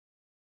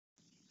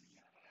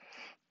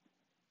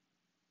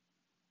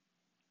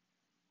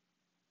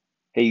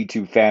Hey,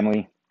 YouTube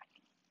family.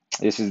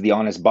 This is the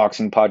Honest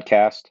Boxing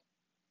Podcast.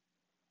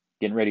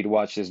 Getting ready to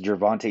watch this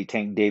Gervonta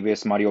Tank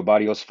Davis Mario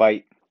Barrios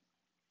fight.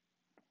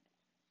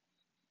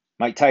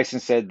 Mike Tyson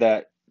said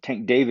that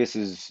Tank Davis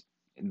is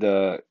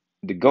the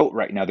GOAT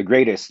right now, the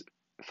greatest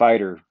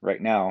fighter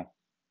right now.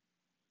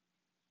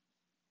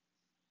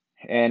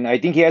 And I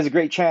think he has a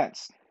great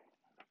chance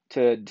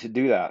to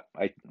do that.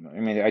 I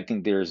mean, I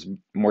think there's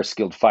more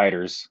skilled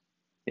fighters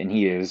than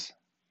he is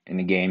in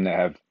the game that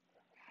have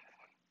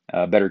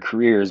better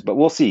careers, but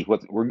we'll see.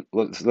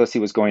 Let's see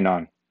what's going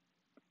on.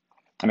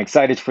 I'm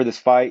excited for this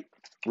fight.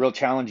 Real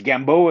challenge.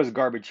 Gamboa's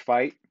garbage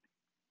fight.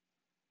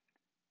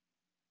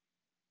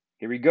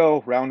 Here we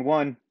go, round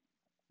one.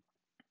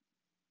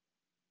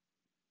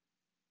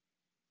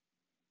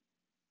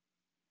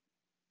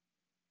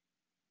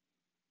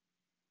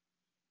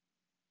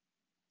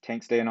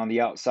 Tank staying on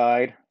the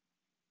outside,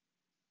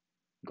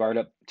 guard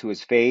up to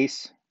his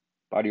face.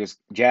 Body was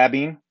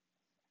jabbing,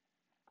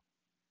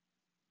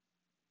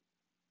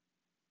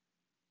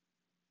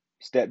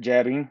 step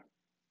jabbing.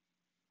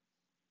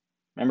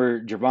 Remember,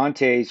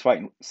 Gervonta's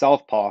fighting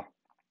southpaw,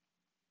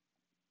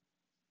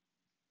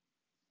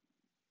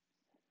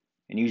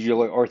 and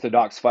usually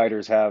orthodox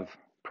fighters have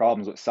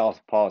problems with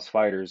southpaws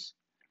fighters.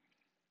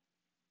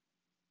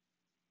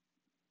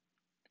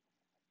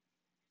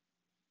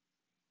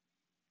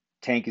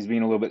 Tank is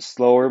being a little bit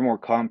slower,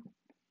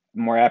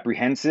 more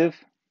apprehensive.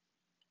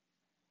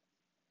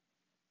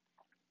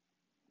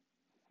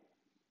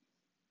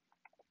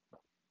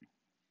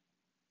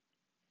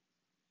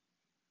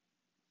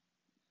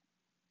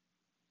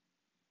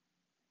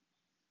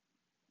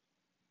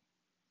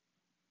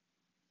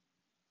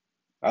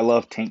 I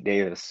love Tank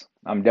Davis.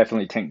 I'm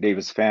definitely a Tank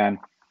Davis fan.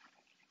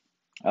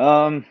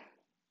 Um,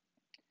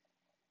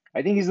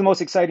 I think he's the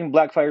most exciting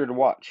black fighter to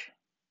watch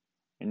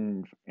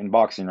in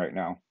boxing right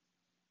now.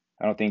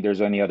 I don't think there's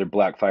any other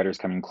black fighters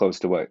coming close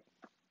to what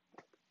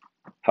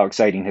how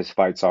exciting his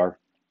fights are.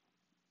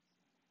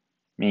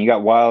 I mean, you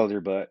got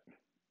Wilder, but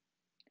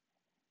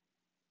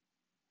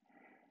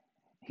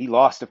he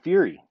lost to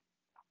Fury.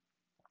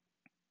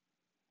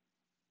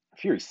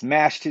 Fury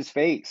smashed his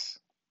face,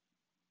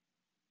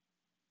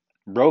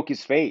 broke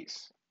his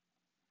face.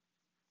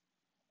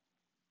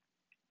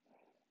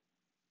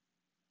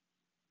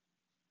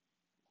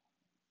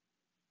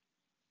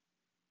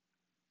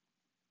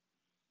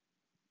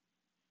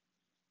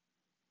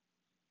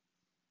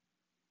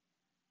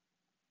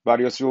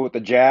 Barrios with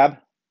the jab.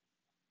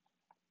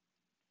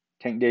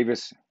 Tank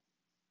Davis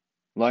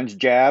lunge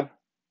jab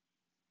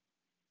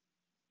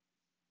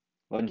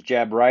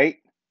right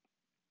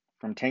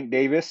from Tank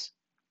Davis.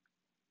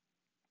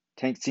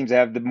 Tank seems to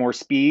have the more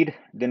speed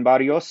than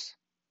Barrios.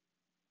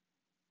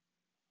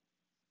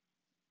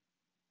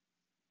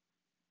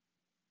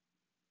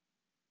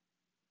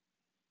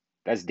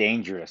 That's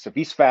dangerous. If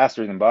he's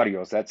faster than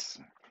Barrios, that's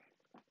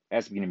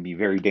going to be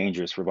very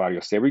dangerous for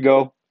Barrios. There we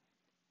go.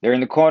 They're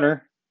in the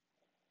corner.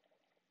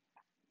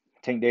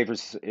 Tank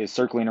Davis is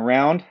circling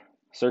around,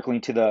 circling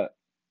to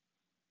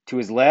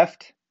his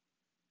left.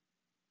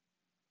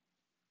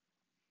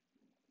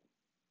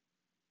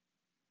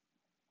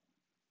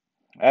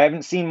 I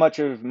haven't seen much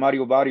of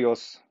Mario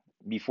Barrios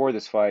before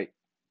this fight.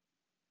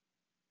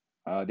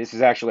 This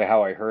is actually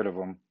how I heard of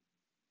him,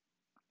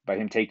 by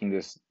him taking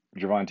this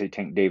Gervonta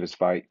Tank Davis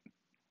fight.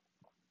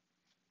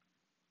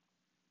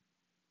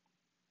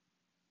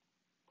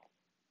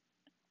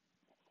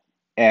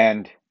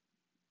 And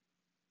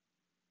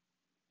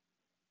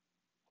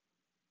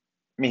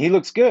I mean, he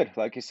looks good.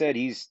 Like I said,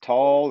 he's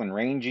tall and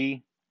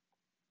rangy.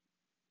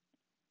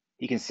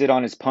 He can sit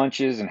on his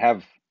punches and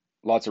have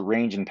lots of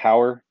range and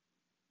power.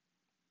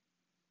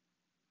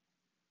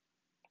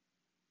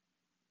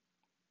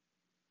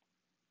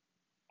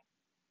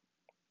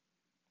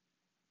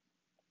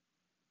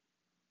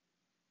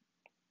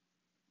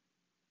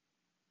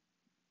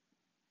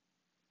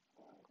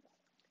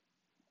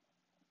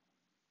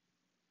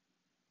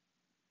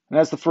 And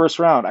that's the first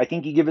round. I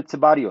think you give it to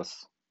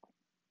Barrios.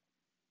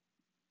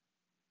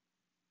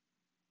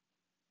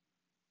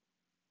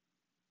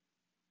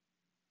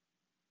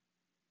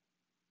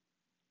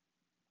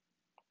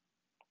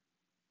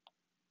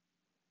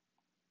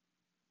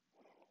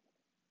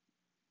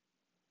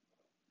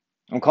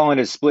 I'm calling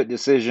it a split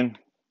decision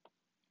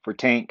for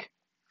Tank.